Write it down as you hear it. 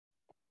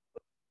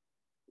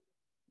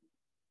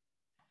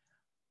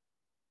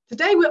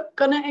Today we're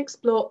going to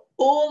explore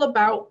all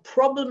about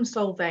problem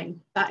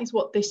solving. That is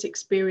what this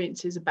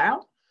experience is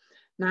about.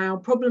 Now,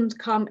 problems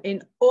come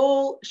in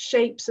all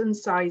shapes and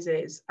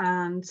sizes,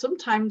 and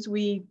sometimes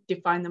we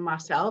define them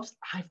ourselves.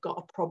 I've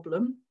got a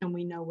problem, and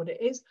we know what it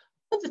is.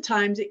 Other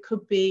times it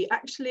could be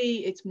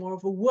actually it's more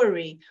of a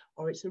worry,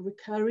 or it's a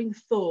recurring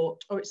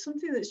thought, or it's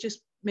something that's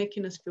just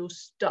making us feel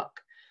stuck.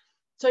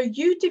 So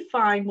you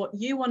define what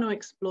you want to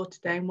explore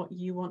today and what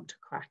you want to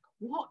crack.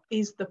 What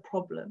is the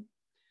problem?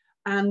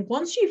 And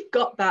once you've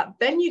got that,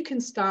 then you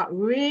can start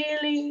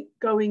really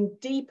going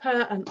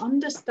deeper and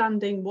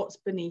understanding what's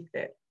beneath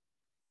it.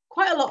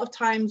 Quite a lot of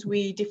times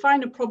we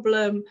define a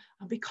problem,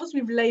 and because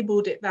we've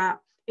labeled it that,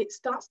 it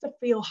starts to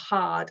feel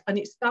hard and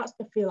it starts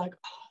to feel like,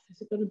 oh,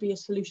 there's going to be a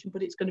solution,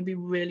 but it's going to be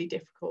really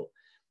difficult.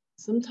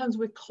 Sometimes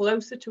we're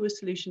closer to a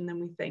solution than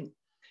we think.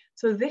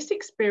 So this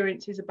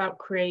experience is about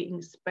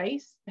creating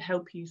space to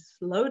help you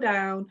slow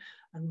down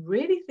and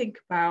really think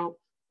about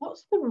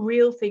what's the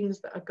real things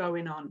that are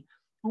going on.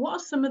 And what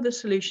are some of the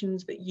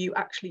solutions that you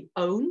actually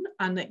own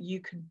and that you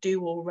can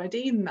do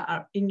already and that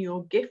are in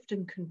your gift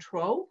and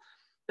control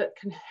that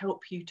can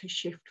help you to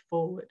shift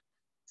forward?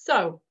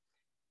 So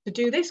to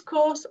do this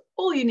course,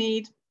 all you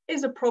need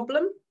is a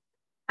problem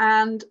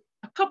and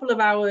a couple of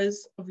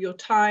hours of your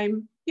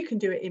time. You can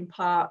do it in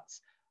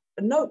parts,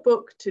 a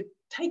notebook to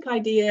take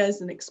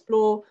ideas and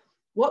explore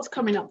what's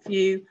coming up for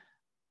you.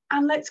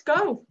 And let's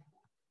go.